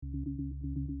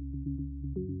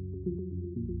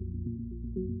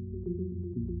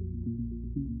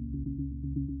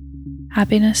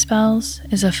Happiness Spells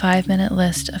is a 5-minute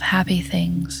list of happy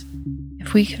things.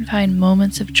 If we can find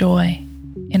moments of joy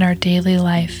in our daily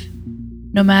life,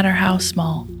 no matter how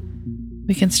small,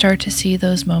 we can start to see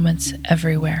those moments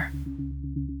everywhere.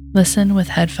 Listen with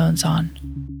headphones on.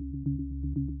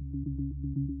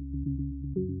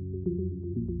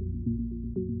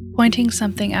 Pointing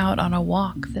something out on a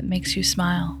walk that makes you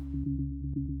smile.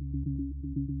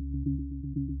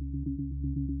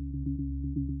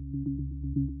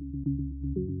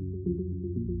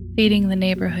 Feeding the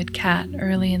neighborhood cat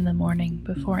early in the morning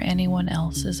before anyone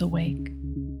else is awake.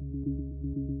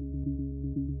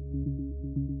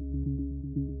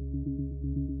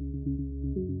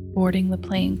 Boarding the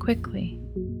plane quickly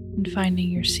and finding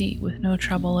your seat with no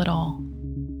trouble at all.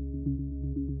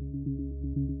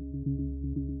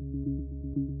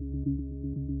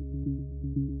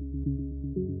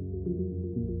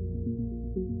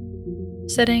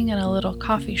 Sitting in a little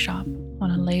coffee shop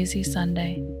on a lazy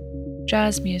Sunday,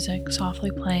 jazz music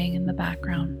softly playing in the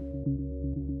background.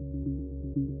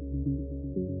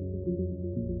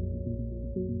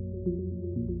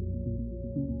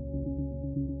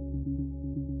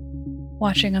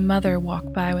 Watching a mother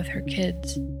walk by with her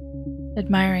kids,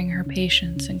 admiring her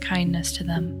patience and kindness to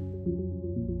them.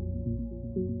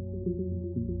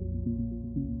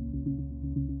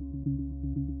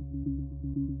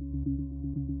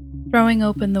 Throwing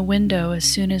open the window as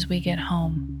soon as we get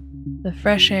home, the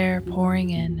fresh air pouring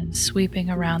in and sweeping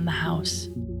around the house.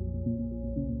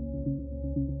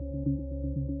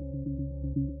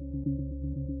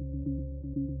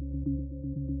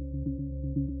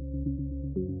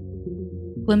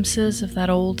 Glimpses of that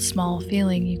old small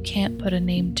feeling you can't put a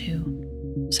name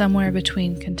to, somewhere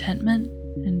between contentment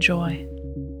and joy.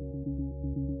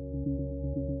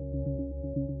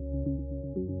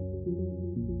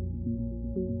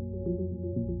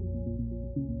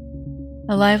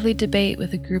 A lively debate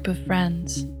with a group of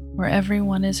friends where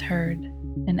everyone is heard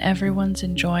and everyone's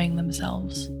enjoying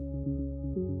themselves.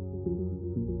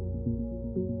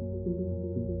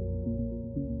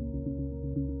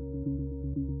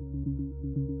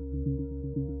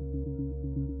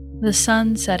 The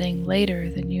sun setting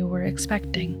later than you were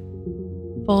expecting,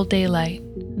 full daylight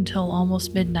until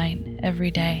almost midnight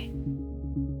every day.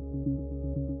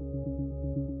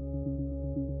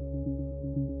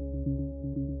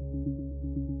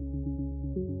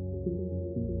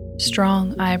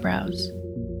 Strong eyebrows.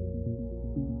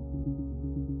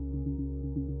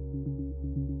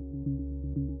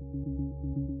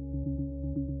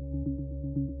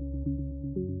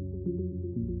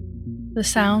 The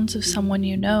sounds of someone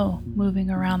you know moving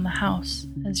around the house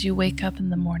as you wake up in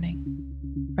the morning,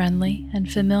 friendly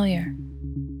and familiar.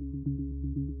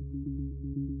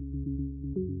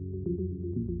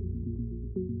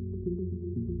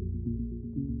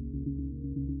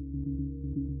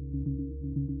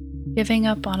 Giving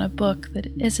up on a book that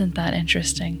isn't that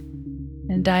interesting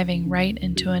and diving right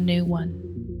into a new one.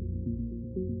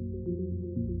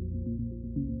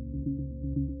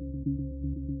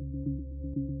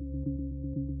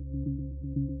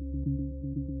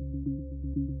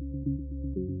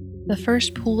 The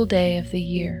first pool day of the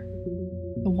year,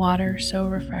 the water so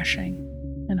refreshing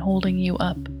and holding you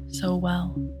up so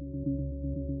well.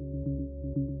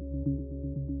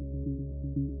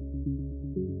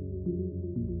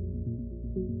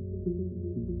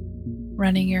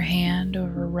 Running your hand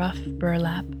over rough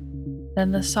burlap,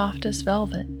 then the softest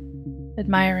velvet,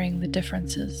 admiring the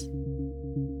differences.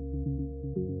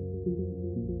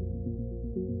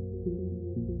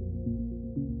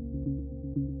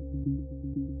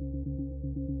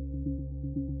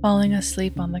 Falling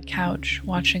asleep on the couch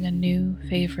watching a new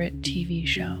favorite TV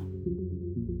show.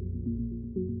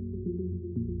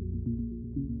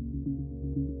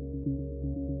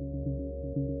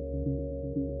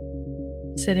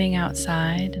 Sitting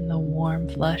outside in the warm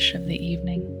flush of the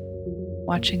evening,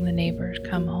 watching the neighbors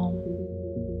come home.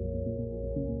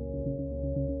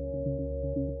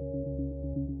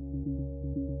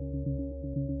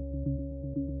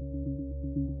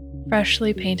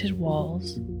 Freshly painted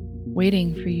walls,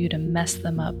 waiting for you to mess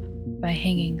them up by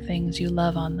hanging things you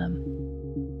love on them.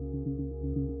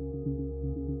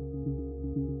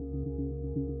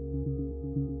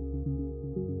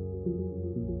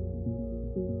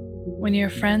 When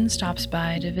your friend stops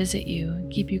by to visit you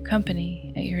and keep you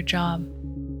company at your job.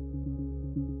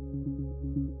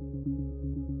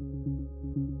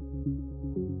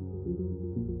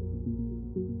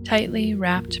 Tightly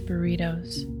wrapped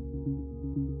burritos.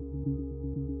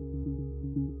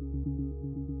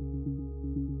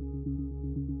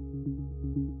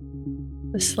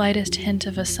 the slightest hint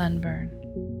of a sunburn,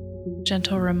 a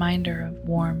gentle reminder of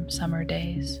warm summer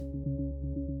days.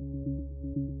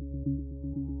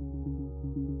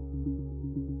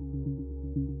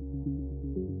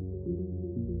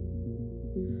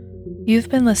 You've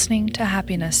been listening to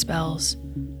Happiness Spells,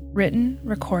 written,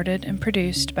 recorded, and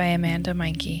produced by Amanda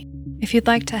Meinke. If you'd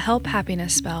like to help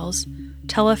Happiness Spells,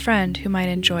 tell a friend who might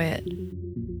enjoy it.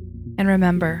 And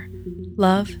remember,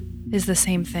 love is the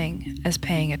same thing as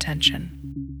paying attention.